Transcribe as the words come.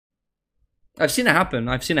I've seen it happen.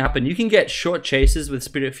 I've seen it happen. You can get short chases with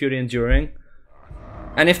Spirit Fury Enduring.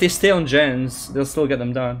 And if they stay on gens, they'll still get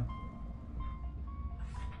them done.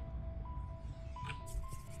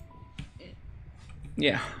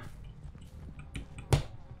 Yeah.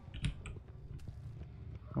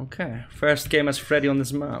 Okay. First game as Freddy on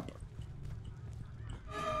this map.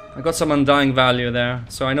 I got some undying value there.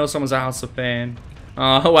 So I know someone's a House of Pain.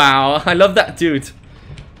 Oh, wow. I love that dude.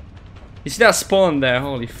 You see that spawn there?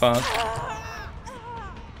 Holy fuck.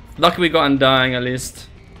 Lucky we got undying at least.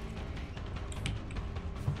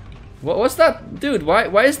 What's that? Dude,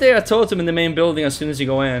 why is there a totem in the main building as soon as you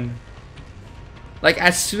go in? Like,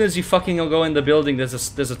 as soon as you fucking go in the building, there's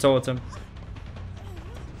a totem.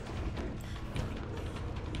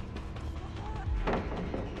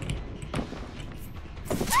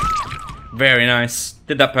 Very nice.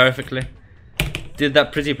 Did that perfectly. Did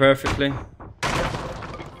that pretty perfectly.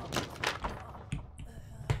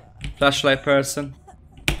 Flashlight person.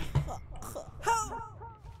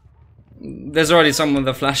 There's already someone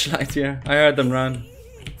with a flashlight here. I heard them run.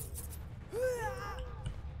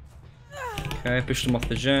 Okay, pushed them off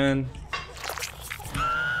the gen.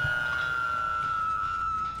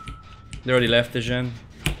 They already left the gen.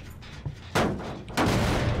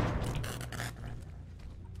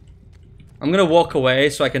 I'm gonna walk away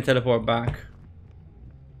so I can teleport back.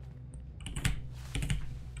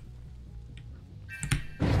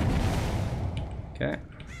 Okay.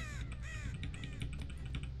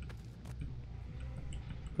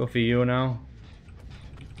 Go for you now.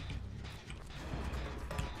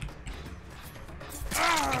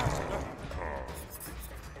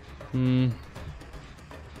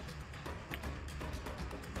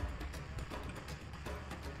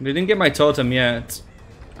 They didn't get my totem yet.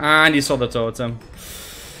 And you saw the totem.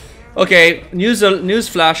 Okay, news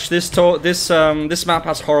flash. This map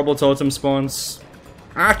has horrible totem spawns.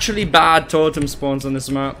 Actually bad totem spawns on this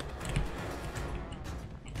map.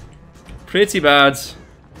 Pretty bad.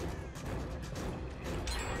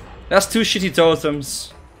 That's 2 shitty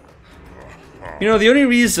totems. You know, the only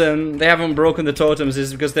reason they haven't broken the totems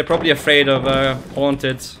is because they're probably afraid of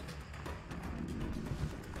Haunted.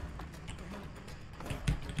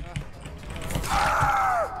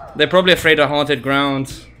 They're probably afraid of Haunted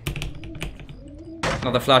Ground.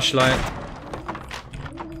 Not the flashlight.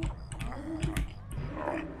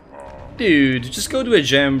 Dude, just go to a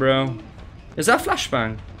gem, bro. Is that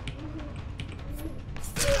flashbang?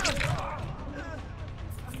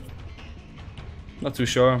 Not too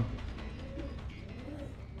sure.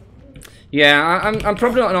 Yeah, I'm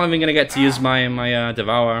probably not even gonna get to use my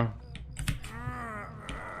Devour.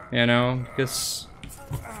 You know, because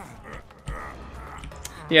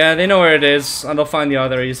yeah, they know where it is, and they'll find the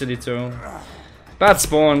other easily too. Bad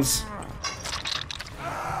spawns.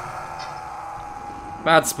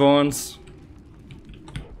 Bad spawns.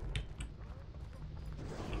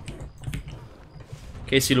 In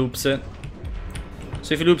case he loops it.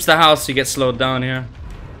 So if he loops the house, he gets slowed down here.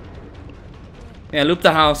 Yeah, loop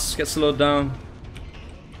the house, get slowed down.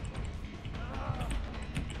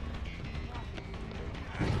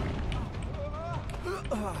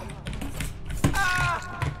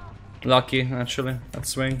 Lucky, actually, that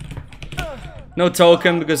swing. No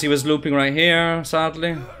token because he was looping right here,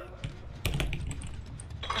 sadly.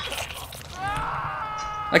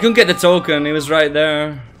 I couldn't get the token, he was right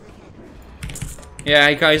there. Yeah,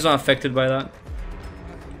 he's not affected by that.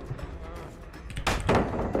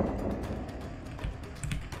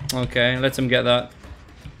 Okay, let him get that.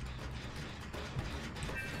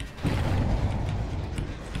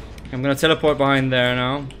 I'm gonna teleport behind there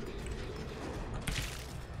now.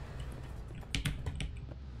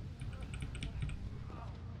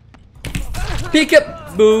 Peek it!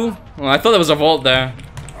 Boo! Oh, I thought there was a vault there.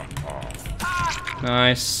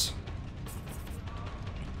 Nice.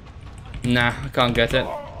 Nah, I can't get it.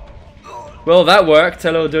 Well, that worked.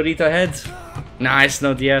 Hello, Dorita Head. Nice,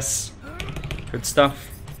 no DS. Good stuff.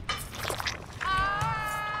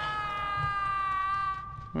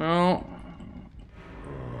 Well,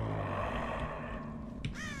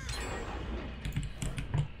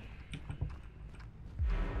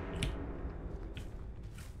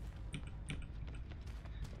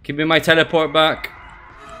 give me my teleport back.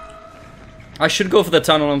 I should go for the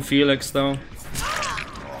tunnel on Felix though.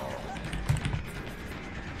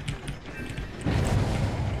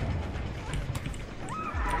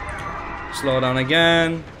 Slow down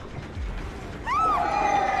again.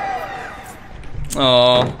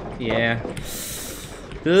 Oh, yeah.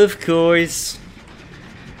 Of course.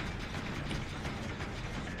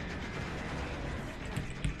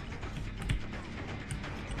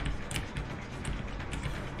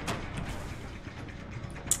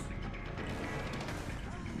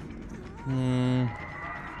 Now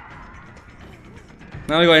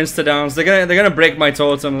we go insta downs. They're gonna break my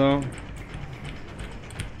totem though.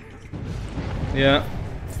 Yeah.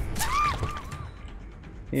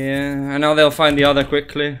 Yeah, and now they'll find the other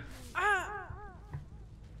quickly.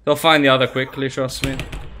 They'll find the other quickly, trust me.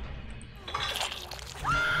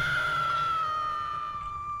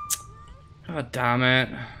 God damn it.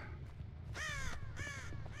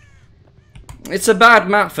 It's a bad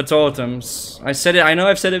map for totems. I said it, I know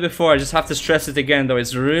I've said it before, I just have to stress it again though.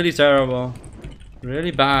 It's really terrible.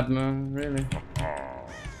 Really bad, man, really.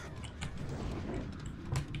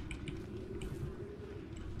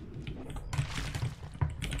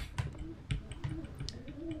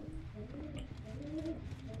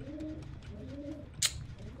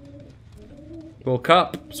 Woke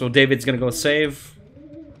up, so David's gonna go save.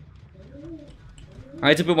 I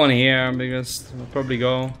had to put one here because we'll probably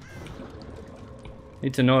go.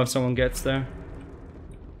 Need to know if someone gets there.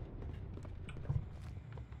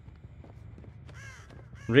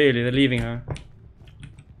 Really, they're leaving her.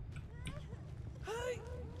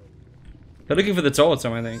 They're looking for the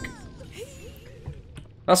totem, I think.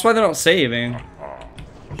 That's why they're not saving.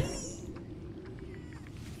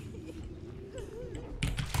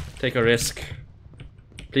 Take a risk.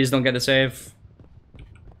 Please don't get the save.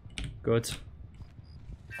 Good.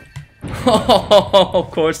 Oh,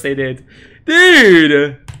 of course they did.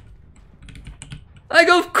 Dude! Like,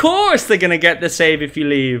 of course they're gonna get the save if you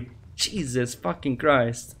leave. Jesus fucking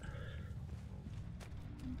Christ.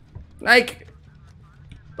 Like,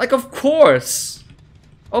 of course.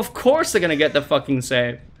 Of course they're gonna get the fucking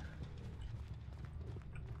save.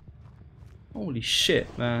 Holy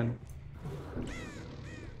shit, man.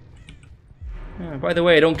 Yeah, by the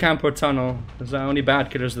way, don't camp or tunnel, because only bad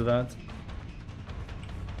killers do that.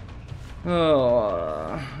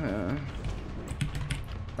 Oh, yeah.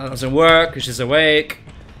 That doesn't work, because she's awake.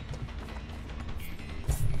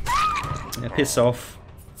 Yeah, piss off.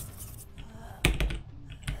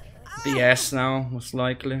 BS now, most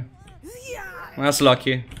likely. Well, that's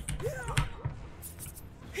lucky.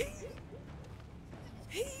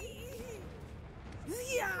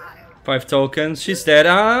 5 tokens. She's dead.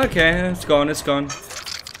 Ah, okay. It's gone. It's gone.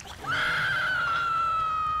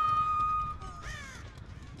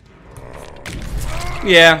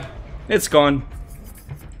 Yeah, it's gone.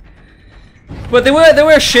 But they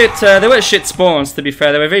were shit. They were shit spawns. To be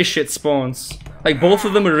fair, they were very shit spawns. Like both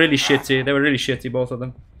of them were really shitty. They were really shitty, both of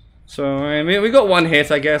them. So I mean, we got one hit,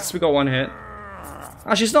 I guess. We got one hit.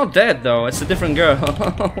 Ah, she's not dead though. It's a different girl.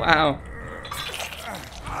 Wow.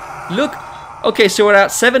 Look. Okay, so we're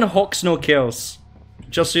at 7 hooks, no kills.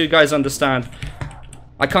 Just so you guys understand.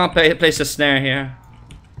 I can't place a snare here.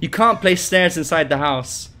 You can't place snares inside the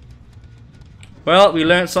house. Well, we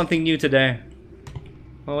learned something new today.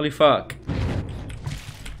 Holy fuck.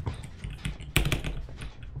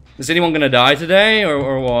 Is anyone gonna die today,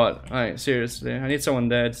 or what? Alright, seriously. I need someone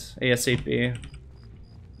dead. ASAP.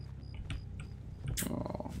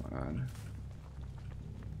 Oh, man.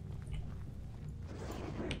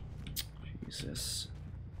 Jesus.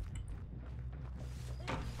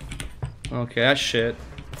 Okay, that's shit.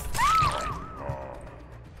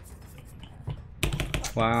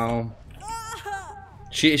 Wow.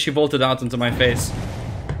 She bolted out into my face.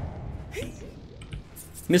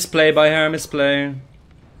 Misplay by her, misplay.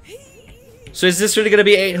 So is this really gonna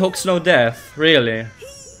be 8 hooks, no death? Really?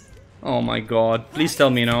 Oh my god. Please tell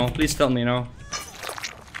me no. Please tell me no.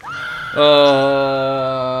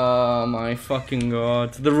 Oh my fucking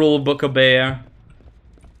god. The rulebook obeyer.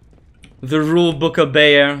 The rulebook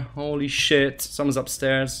obeyer. Holy shit. Someone's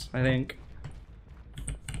upstairs, I think.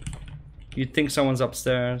 You'd think someone's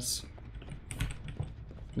upstairs.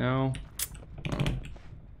 No. Oh.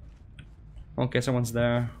 Okay, someone's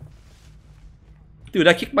there. Dude,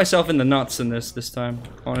 I kicked myself in the nuts in this time,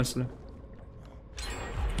 honestly.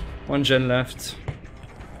 1 gen left.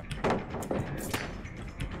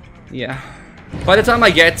 Yeah. By the time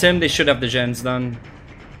I get him, they should have the gens done.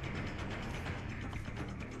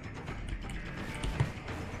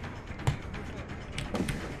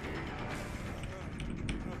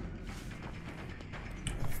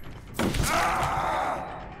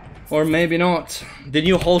 Or maybe not. The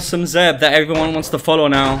new wholesome Zeb that everyone wants to follow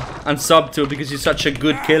now and sub to because he's such a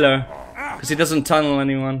good killer. Because he doesn't tunnel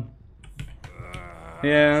anyone.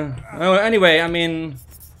 Yeah. Oh, anyway, I mean,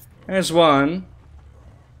 there's one.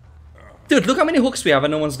 Dude, look how many hooks we have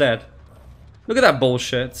and no one's dead. Look at that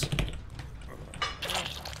bullshit.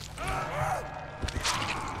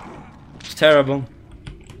 It's terrible.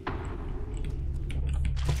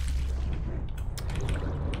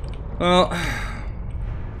 Well,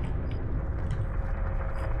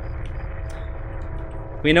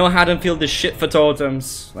 We know Haddonfield is shit for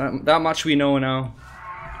totems. That much we know now.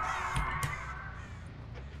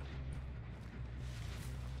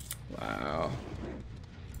 Wow.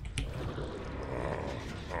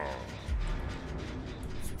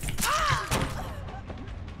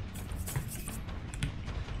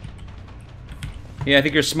 Yeah, I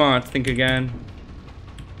think you're smart. Think again.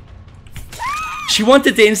 She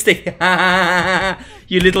wanted to insta.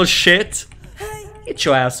 You little shit. Get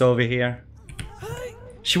your ass over here.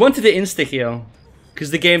 She wanted to insta heal,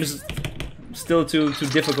 because the game's still too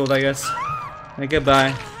difficult, I guess. Hey,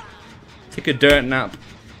 goodbye. Take a dirt nap.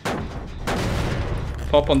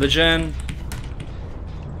 Pop on the gen.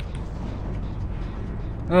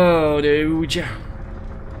 Oh, dude.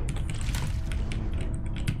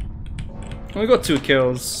 We got 2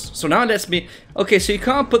 kills. So now let's be... Okay, so you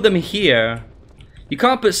can't put them here. You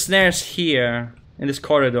can't put snares here in this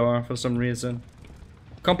corridor for some reason.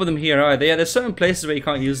 Can't put them here either. Yeah, there's certain places where you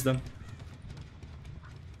can't use them.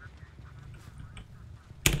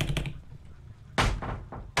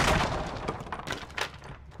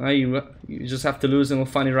 You just have to lose and we'll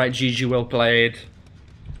find the right GG well played.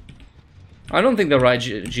 I don't think the right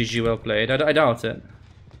GG well played. I doubt it.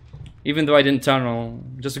 Even though I didn't tunnel,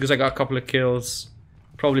 just because I got a couple of kills,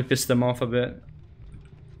 probably pissed them off a bit.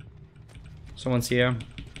 Someone's here.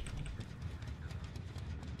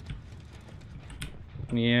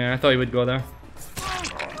 Yeah, I thought he would go there.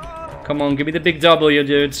 Come on, give me the big W,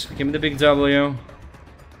 dude. Give me the big W.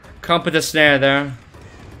 Can't put a snare there.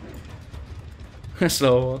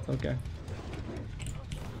 Slow, okay.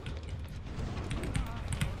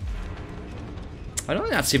 I don't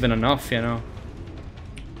think that's even enough, you know.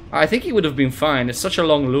 I think he would have been fine. It's such a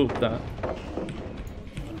long loop that.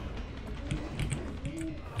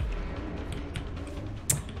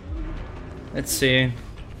 Let's see.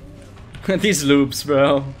 These loops,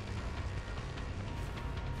 bro.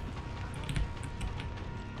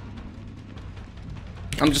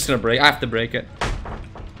 I'm just gonna break. I have to break it.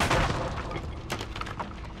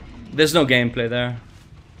 There's no gameplay there.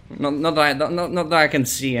 Not that I can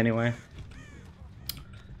see anyway.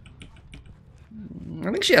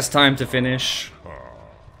 I think she has time to finish.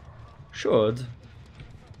 Should.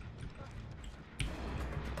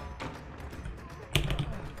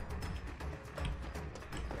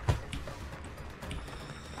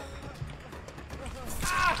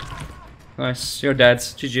 Nice, you're dead.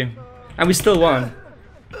 GG. And we still won.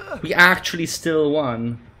 We actually still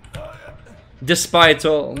won. Despite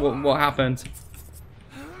all what happened.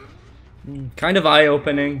 Kind of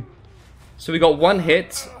eye-opening. So we got one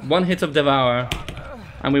hit of Devour.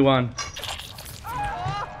 And we won.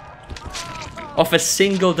 Off a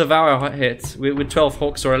single Devour hit with 12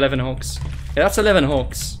 hooks or 11 hooks. Yeah, that's 11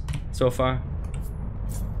 hooks so far.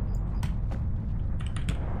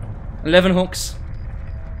 11 hooks.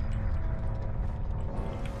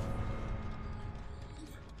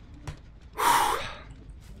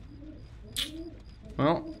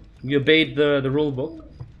 Well, we obeyed the rule book.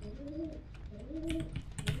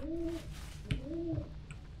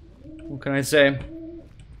 What can I say?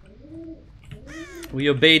 We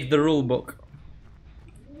obeyed the rule book.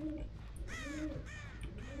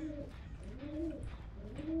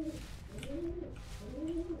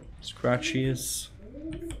 Scratchies.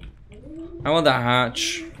 I want that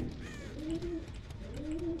hatch.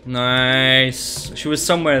 Nice. She was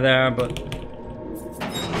somewhere there, but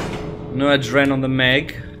no adren on the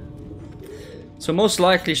Meg. So most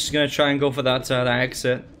likely she's gonna try and go for that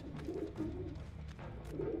exit.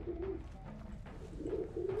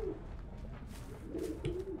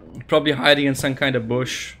 Probably hiding in some kind of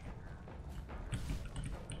bush.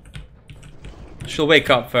 She'll wake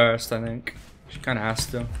up first, I think. She kind of has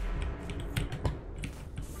to.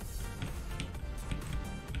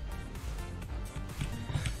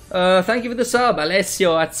 Thank you for the sub,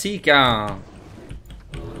 Alessio Atzika.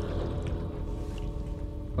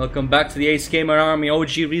 Welcome back to the Ace Gamer Army.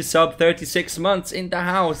 OG resub, 36 months in the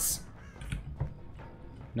house.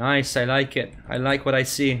 Nice, I like it. I like what I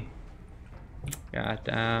see. God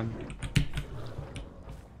damn.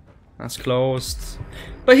 That's closed.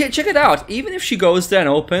 But here, check it out. Even if she goes there and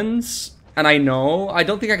opens, and I know, I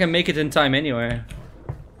don't think I can make it in time anyway.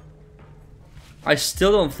 I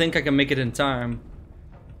still don't think I can make it in time.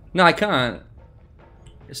 No, I can't.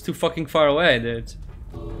 It's too fucking far away, dude.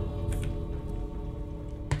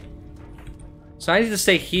 So I need to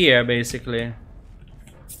stay here, basically.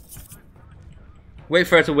 Wait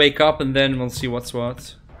for her to wake up and then we'll see what's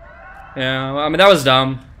what. Yeah, I mean, that was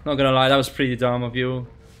dumb. Not gonna lie, that was pretty dumb of you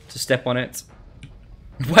to step on it.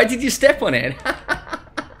 Why did you step on it?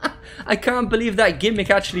 I can't believe that gimmick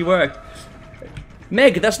actually worked.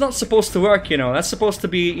 Meg, that's not supposed to work, you know. That's supposed to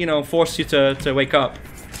be, you know, force you to wake up.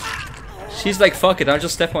 She's like, fuck it, I'll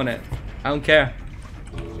just step on it. I don't care.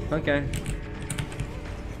 Okay.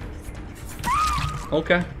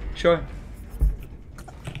 Okay, sure.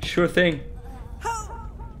 Sure thing.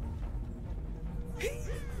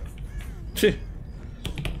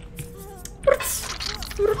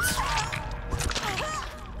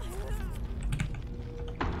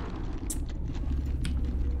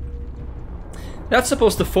 That's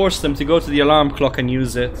supposed to force them to go to the alarm clock and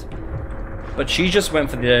use it. But she just went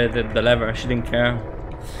for the lever, she didn't care.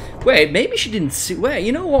 Wait, maybe she didn't see... Wait,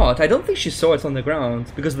 you know what? I don't think she saw it on the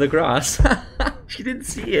ground because of the grass. She didn't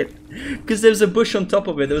see it. Because there was a bush on top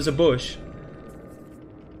of it, there was a bush.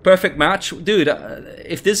 Perfect match? Dude,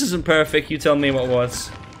 if this isn't perfect, you tell me what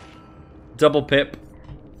was. Double pip.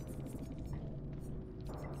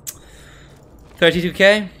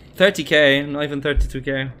 32k? 30k, not even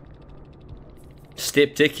 32k.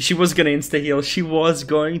 Stip tick. She was gonna insta-heal. She was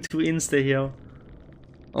going to insta-heal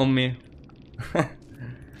on me.